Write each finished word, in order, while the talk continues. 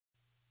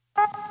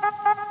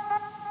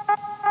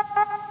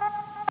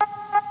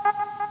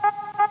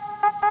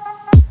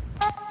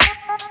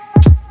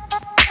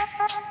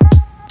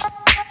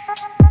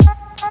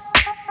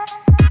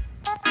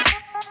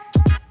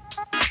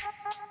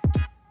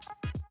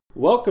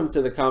Welcome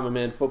to the Common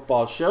Man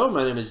Football Show.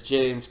 My name is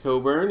James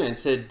Coburn, and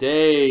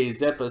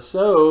today's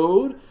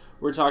episode,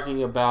 we're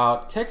talking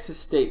about Texas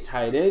State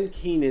tight end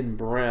Keenen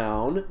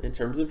Brown in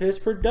terms of his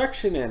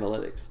production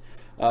analytics.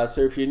 So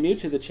if you're new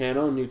to the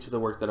channel, new to the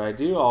work that I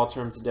do, all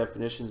terms and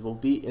definitions will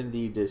be in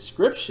the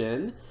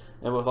description.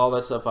 And with all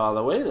that stuff out of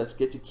the way, let's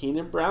get to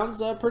Keenen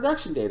Brown's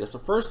production data. So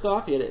first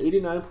off, he had an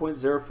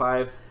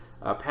 89.05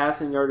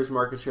 passing yardage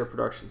market share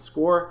production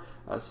score.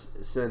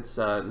 Since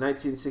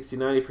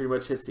 1969, he pretty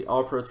much hits the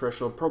All-Pro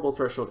threshold, Pro Bowl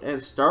threshold,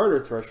 and starter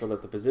threshold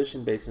at the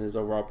position based on his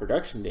overall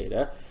production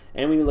data.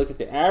 And when you look at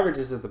the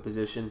averages of the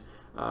position,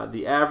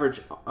 the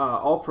average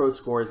All-Pro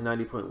score is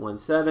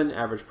 90.17,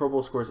 average Pro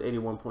Bowl score is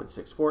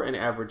 81.64, and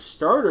average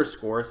starter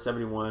score is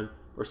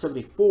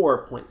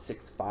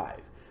 74.65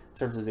 in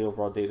terms of the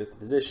overall data at the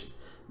position.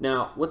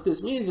 Now, what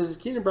this means is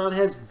Keenen Brown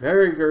has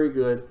very, very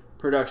good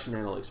production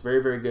analytics,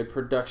 very, very good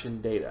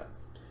production data.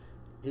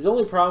 His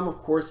only problem, of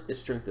course, is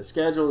strength of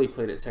schedule. He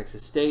played at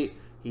Texas State.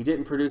 He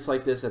didn't produce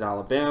like this at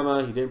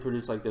Alabama. He didn't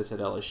produce like this at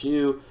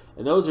LSU.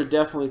 And those are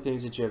definitely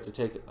things that you have to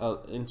take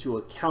into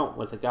account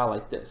with a guy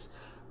like this.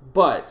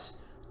 But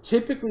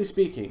typically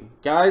speaking,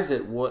 guys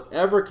at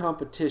whatever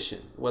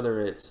competition,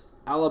 whether it's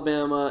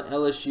Alabama,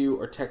 LSU,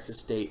 or Texas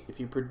State, if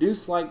you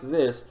produce like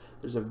this,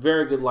 there's a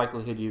very good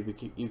likelihood you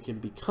can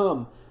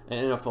become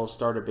an NFL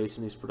starter based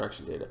on these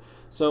production data.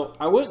 So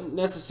I wouldn't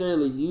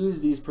necessarily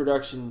use these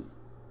production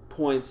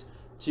points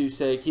to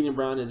say Keenen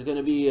Brown is going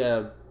to be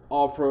a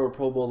All-Pro or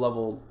Pro Bowl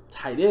level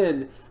tight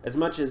end, as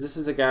much as this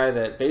is a guy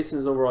that, based on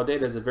his overall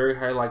data, has a very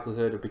high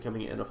likelihood of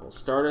becoming an NFL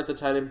starter at the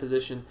tight end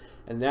position,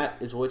 and that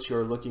is what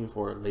you're looking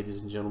for,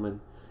 ladies and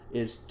gentlemen,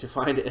 is to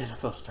find an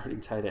NFL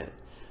starting tight end.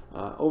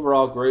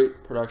 Overall,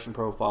 great production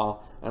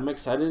profile. I'm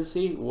excited to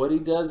see what he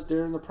does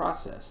during the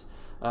process.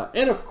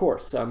 And of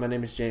course, my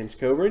name is James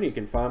Coburn. You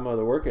can find my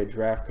other work at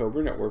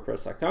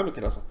draftcoburn@wordpress.com. You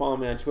can also follow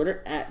me on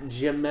Twitter at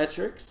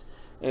Geometrics.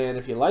 And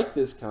if you like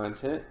this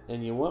content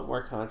and you want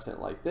more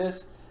content like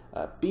this,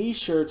 be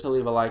sure to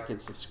leave a like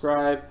and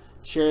subscribe.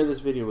 Share this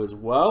video as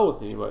well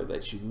with anybody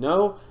that you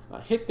know.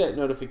 Hit that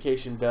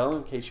notification bell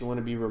in case you want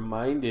to be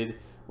reminded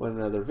when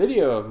another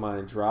video of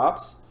mine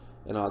drops.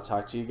 And I'll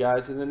talk to you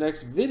guys in the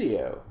next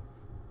video.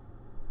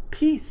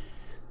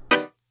 Peace.